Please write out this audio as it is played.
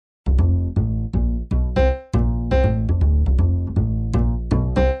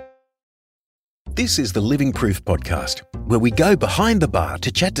This is the Living Proof podcast, where we go behind the bar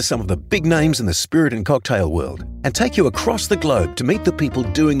to chat to some of the big names in the spirit and cocktail world and take you across the globe to meet the people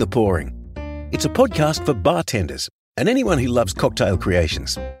doing the pouring. It's a podcast for bartenders and anyone who loves cocktail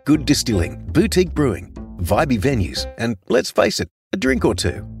creations, good distilling, boutique brewing, vibey venues, and let's face it, a drink or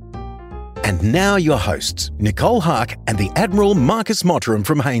two. And now your hosts, Nicole Hark and the Admiral Marcus Mottram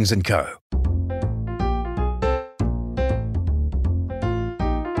from Haynes & Co.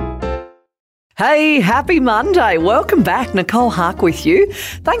 Hey, happy Monday. Welcome back. Nicole Hark with you.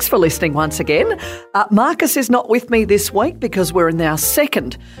 Thanks for listening once again. Marcus is not with me this week because we're in our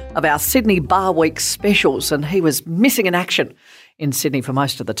second of our Sydney Bar Week specials, and he was missing in action in Sydney for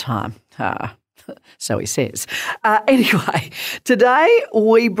most of the time. So he says. Anyway, today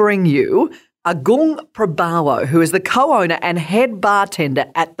we bring you Agung Prabowo, who is the co-owner and head bartender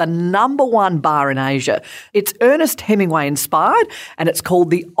at the #1 bar in Asia. It's Ernest Hemingway inspired, and it's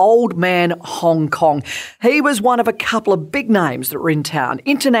called the Old Man Hong Kong. He was one of a couple of big names that were in town,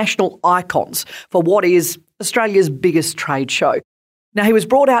 international icons for what is Australia's biggest trade show. Now, he was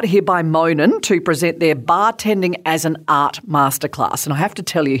brought out here by Monin to present their Bartending as an Art Masterclass. And I have to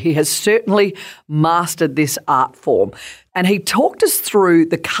tell you, he has certainly mastered this art form. And he talked us through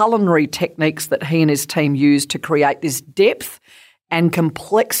the culinary techniques that he and his team use to create this depth and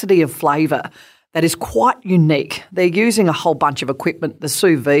complexity of flavour that is quite unique. They're using a whole bunch of equipment, the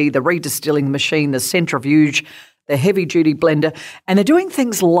sous vide, the redistilling machine, the centrifuge, the heavy-duty blender, and they're doing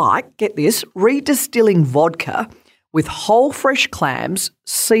things like, get this, redistilling vodka with whole fresh clams,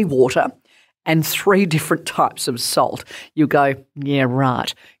 seawater, and 3 different types of salt. You go, yeah,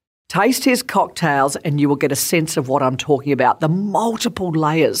 right. Taste his cocktails and you will get a sense of what I'm talking about. The multiple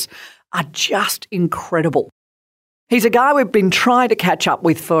layers are just incredible. He's a guy we've been trying to catch up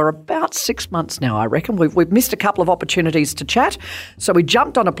with for about 6 months now, I reckon. We've missed a couple of opportunities to chat, so we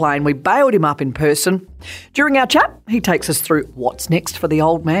jumped on a plane, we bailed him up in person. During our chat, he takes us through what's next for the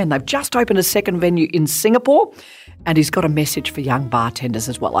old man. They've just opened a second venue in Singapore, and he's got a message for young bartenders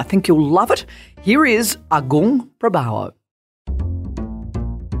as well. I think you'll love it. Here is Agung Prabowo.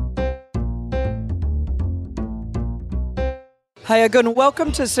 Hey Agung,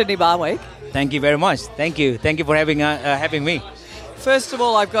 welcome to Sydney Bar Week. Thank you very much. Thank you. Thank you for having me. First of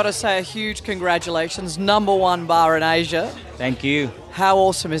all, I've got to say a huge congratulations. #1 bar in Asia. Thank you. How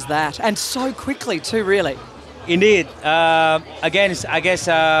awesome is that? And so quickly too, really. Indeed. Again, I guess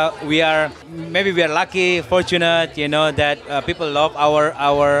we are lucky, fortunate, that people love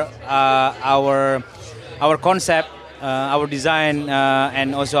our concept, our design,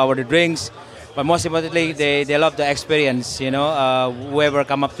 and also our drinks. But most importantly, they love the experience. Whoever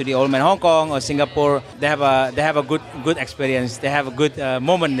come up to the Old Man Hong Kong or Singapore, they have a good experience. They have a good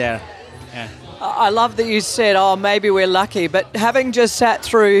moment there. Yeah. I love that you said, maybe we're lucky, but having just sat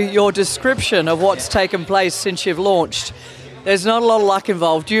through your description of what's taken place since you've launched, there's not a lot of luck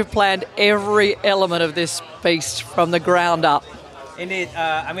involved. You've planned every element of this beast from the ground up. Indeed.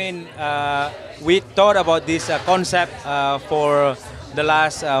 We thought about this concept for the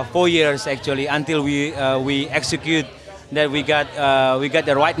last 4 years, actually, until we execute that we got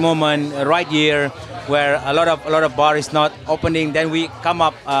the right moment, right year, where a lot of bar is not opening. Then we come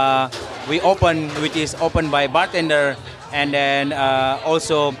up. We open, which is opened by bartender, and then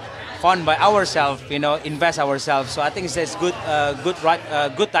also fund by ourselves, invest ourselves. So I think it's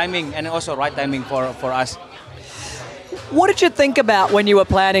good timing, and also right timing for us. What did you think about when you were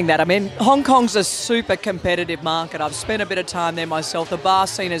planning that? I mean, Hong Kong's a super competitive market. I've spent a bit of time there myself. The bar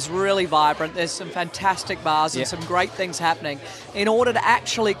scene is really vibrant. There's some fantastic bars and some great things happening. In order to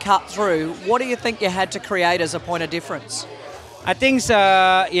actually cut through, what do you think you had to create as a point of difference? I think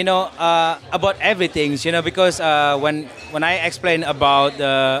about everything, because when I explained about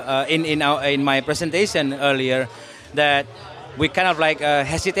in my presentation earlier that we kind of like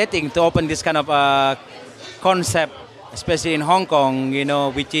hesitating to open this kind of concept, especially in Hong Kong,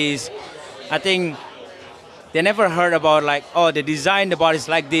 which is, I think they never heard about the design the bar is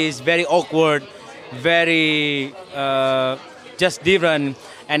like this, very awkward, very just different,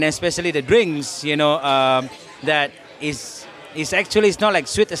 and especially the drinks, that is actually, it's not like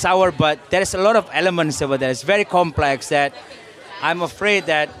sweet or sour, but there's a lot of elements over there. It's very complex that I'm afraid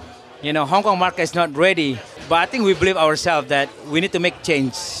that, Hong Kong market is not ready. But I think we believe ourselves that we need to make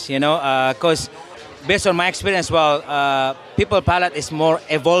change, because based on my experience, people palate is more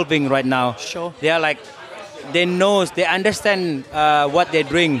evolving right now. Sure. They are they understand what they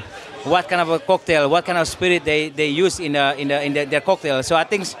drink, what kind of a cocktail, what kind of spirit they use in their cocktail. So I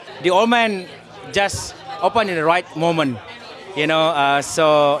think the Old Man just opened in the right moment.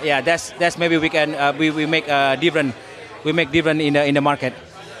 So yeah, that's maybe we can we make different in the market.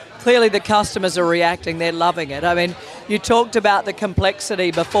 Clearly the customers are reacting, they're loving it. I mean, you talked about the complexity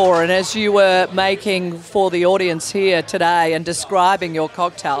before, and as you were making for the audience here today and describing your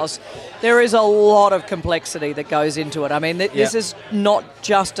cocktails, there is a lot of complexity that goes into it. I mean, this is not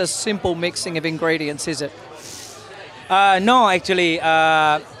just a simple mixing of ingredients, is it? No, actually,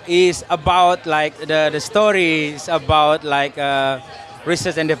 is about like the story is about like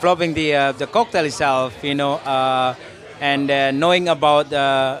research and developing the cocktail itself, you know, and knowing about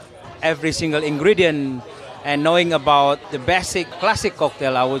every single ingredient and knowing about the basic classic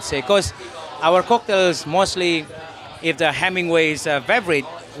cocktail, I would say, because our cocktails mostly, if the Hemingway's favorite,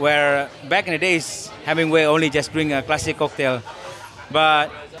 where back in the days Hemingway only just drink a classic cocktail,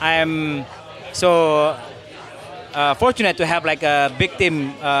 but I am so fortunate to have like a big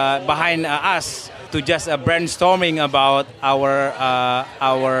team behind us to just brainstorming about our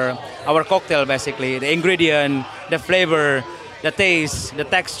cocktail, basically the ingredient, the flavor, the taste, the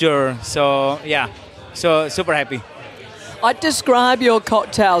texture. So yeah, so super happy. I'd describe your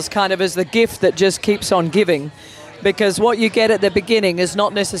cocktails kind of as the gift that just keeps on giving, because what you get at the beginning is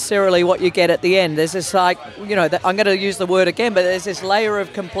not necessarily what you get at the end. There's this like, you know, I'm going to use the word again, but there's this layer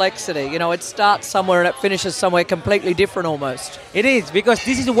of complexity. You know, it starts somewhere and it finishes somewhere completely different almost. It is, because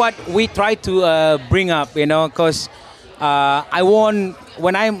this is what we try to bring up, you know, because I want,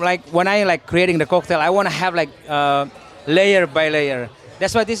 when I creating the cocktail, I want to have like layer by layer.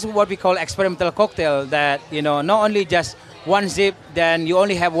 That's why this is what we call experimental cocktail, that, you know, not only just one sip, then you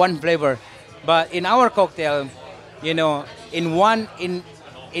only have one flavor. But in our cocktail, you know, in one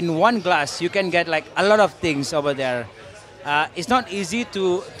glass, you can get like a lot of things over there. It's not easy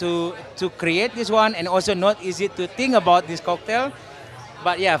to create this one, and also not easy to think about this cocktail.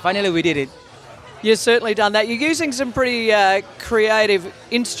 But yeah, finally we did it. You've certainly done that. You're using some pretty creative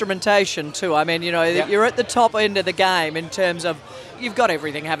instrumentation too. I mean, you know, you're at the top end of the game in terms of, you've got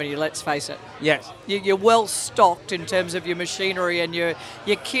everything, haven't you? Let's face it. Yes. You're well stocked in terms of your machinery and your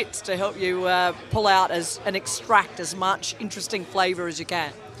kits to help you pull out and extract as much interesting flavour as you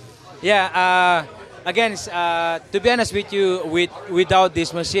can. Yeah. Again, to be honest with you, without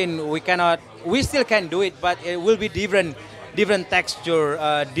this machine, we still can do it, but it will be different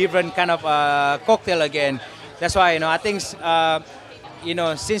texture, different kind of cocktail again. That's why, you know, I think, you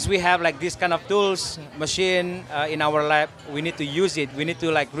know, since we have like this kind of tools, machine in our lab, we need to use it. We need to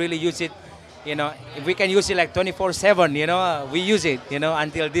like really use it. You know, if we can use it like 24/7, you know, we use it, you know,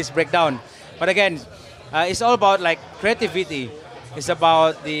 until this breakdown. But again, it's all about like creativity. It's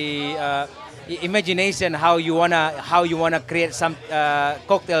about the imagination, how you wanna create some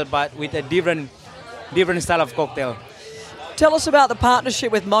cocktail, but with a different style of cocktail. Tell us about the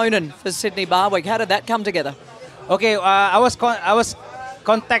partnership with Monin for Sydney Bar Week. How did that come together? Okay, I was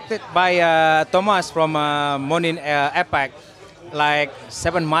contacted by Thomas from Monin APAC like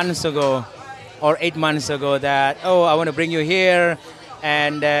 7 months ago or 8 months ago, that, oh, I want to bring you here,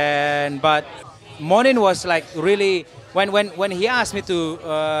 and then, but Monin was like really, when he asked me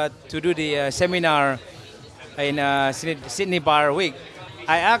to do the seminar in Sydney Bar Week,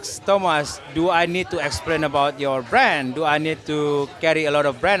 I asked Thomas, do I need to explain about your brand? Do I need to carry a lot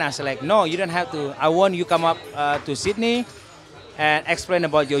of brand? I said like, no, you don't have to. I want you come up to Sydney and explain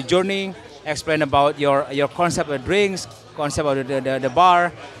about your journey, explain about your concept of drinks, concept of the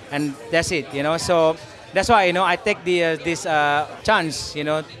bar, and that's it, you know. So that's why, you know, I take this chance, you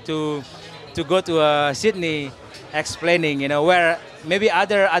know, to go to Sydney explaining, you know, where maybe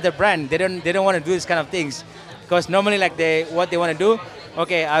other brand, they don't want to do this kind of things, because normally like what they want to do,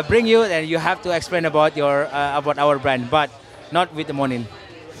 okay, I'll bring you and you have to explain about about our brand, but not with the Monin.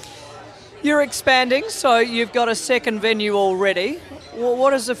 You're expanding, so you've got a second venue already.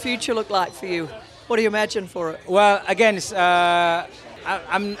 What does the future look like for you? What do you imagine for it? Well, again,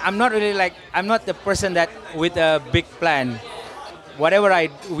 I'm not really like, I'm not the person that with a big plan. Whatever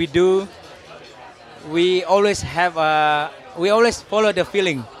we do, we always follow the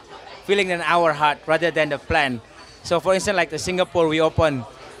feeling in our heart rather than the plan. So for instance, like the Singapore open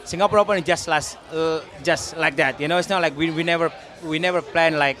just like that. You know, it's not like we never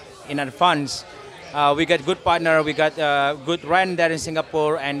plan like in advance. We got good partner, we got good rent there in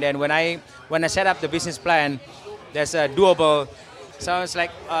Singapore, and then when I set up the business plan, there's a doable. So it's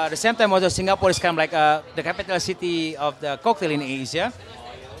like the same time also Singapore is kind of like the capital city of the cocktail in Asia.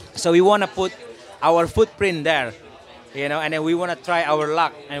 So we want to put our footprint there, you know, and then we want to try our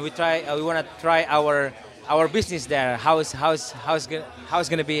luck, and we want to try our business there. How it's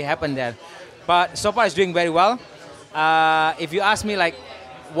going to be happen there. But so far it's doing very well. If you ask me like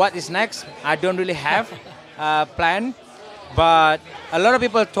what is next, I don't really have a plan. But a lot of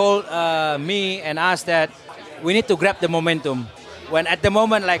people told me and us that we need to grab the momentum. when at the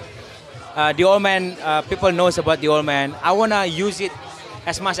moment, like the old man, people knows about the old man. I wanna use it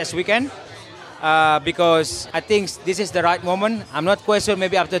as much as we can because I think this is the right moment. I'm not quite sure.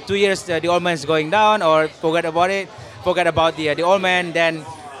 Maybe after 2 years, the old man is going down, or forget about it. Forget about the old man. Then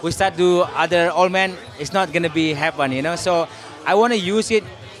we start do other old man. It's not gonna be happen, you know. So I wanna use it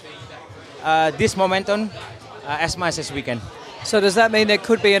this momentum as much as we can. So does that mean there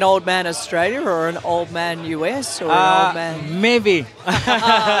could be an old man Australia or an old man US or an old man? Maybe.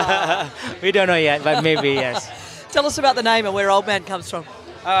 We don't know yet, but maybe, yes. Tell us about the name and where Old Man comes from.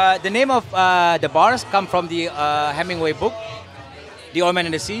 The name of the bars come from the Hemingway book, The Old Man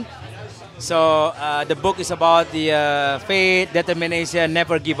and the Sea. So the book is about the faith, determination,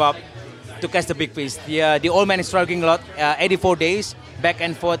 never give up to catch the big fish. The old man is struggling a lot, 84 days, back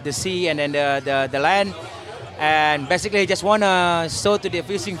and forth, the sea and then the land. And basically, he just want to show to the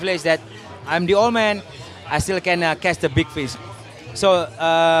fishing village that I'm the old man, I still can catch the big fish. So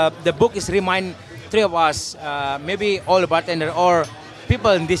the book is remind three of us, maybe all the bartender or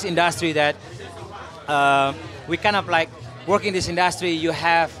people in this industry that we kind of like work in this industry. You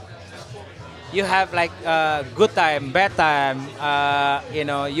have like good time, bad time.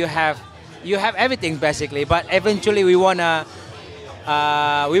 You have everything basically. But eventually, we want to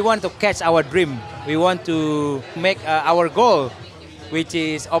catch our dream. We want to make our goal, which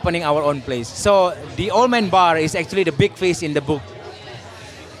is opening our own place. So the Old Man Bar is actually the big fish in the book.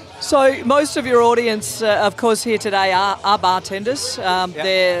 So most of your audience, of course, here today are bartenders.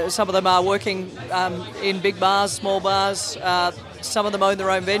 Some of them are working in big bars, small bars. Some of them own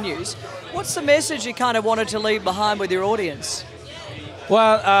their own venues. What's the message you kind of wanted to leave behind with your audience?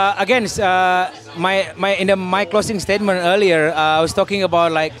 Well, again, my closing statement earlier, I was talking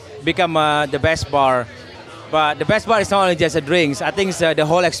about like become the best bar, but the best bar is not only just the drinks. I think it's the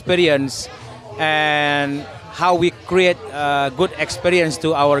whole experience and how we create a good experience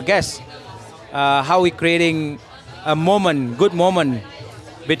to our guests. How we creating a good moment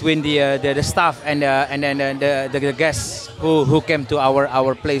between the staff and the guests who came to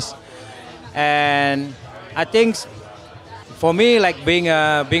our place. And I think for me, like being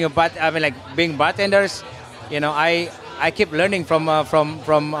bartenders, you know, I keep learning from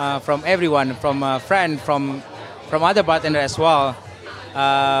everyone, from a friend, from other bartenders as well.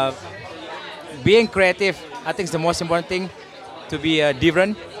 Being creative, I think, is the most important thing. To be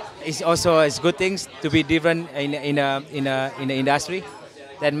different is also good things. To be different in the industry,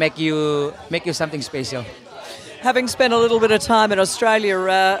 that make you something special. Having spent a little bit of time in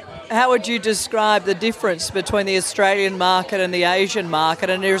Australia, how would you describe the difference between the Australian market and the Asian market?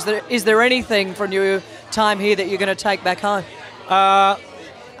 And is there anything from your time here that you're going to take back home?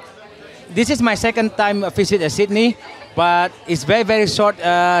 This is my second time visit Sydney, but it's very, very short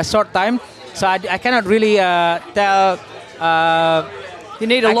time. So I cannot really tell. You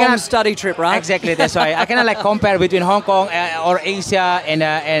need a long study trip, right? Exactly, that's why. I cannot like compare between Hong Kong or Asia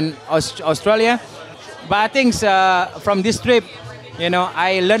and Australia. But I think from this trip, you know,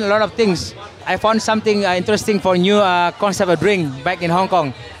 I learned a lot of things. I found something interesting for new concept of drink back in Hong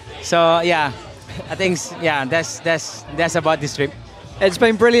Kong. So yeah, I think that's about this trip. It's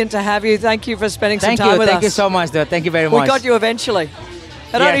been brilliant to have you. Thank you for spending some time with us. Thank you so much, though. Thank you very much. We got you eventually.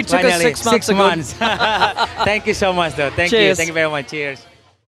 It only took us 6 months. 6 months. Thank you so much, though. Thank you. Thank you very much. Cheers.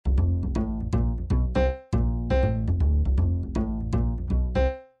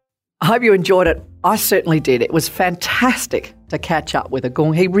 I hope you enjoyed it. I certainly did. It was fantastic to catch up with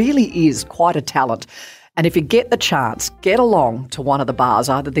Agung. He really is quite a talent. And if you get the chance, get along to one of the bars,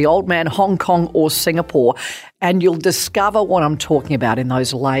 either the Old Man Hong Kong or Singapore, and you'll discover what I'm talking about in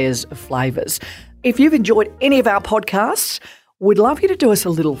those layers of flavours. If you've enjoyed any of our podcasts, we'd love you to do us a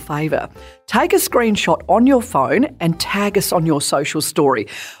little favour. Take a screenshot on your phone and tag us on your social story.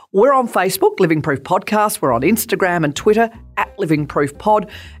 We're on Facebook, Living Proof Podcast. We're on Instagram and Twitter, @LivingProofPod.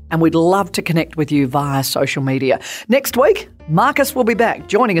 And we'd love to connect with you via social media. Next week, Marcus will be back,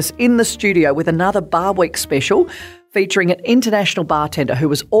 joining us in the studio with another Bar Week special featuring an international bartender who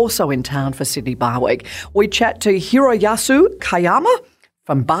was also in town for Sydney Bar Week. We chat to Hiroyasu Kayama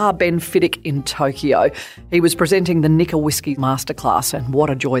from Bar Benfitic in Tokyo. He was presenting the Nikka Whiskey Masterclass, and what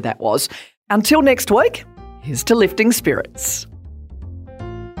a joy that was. Until next week, here's to lifting spirits.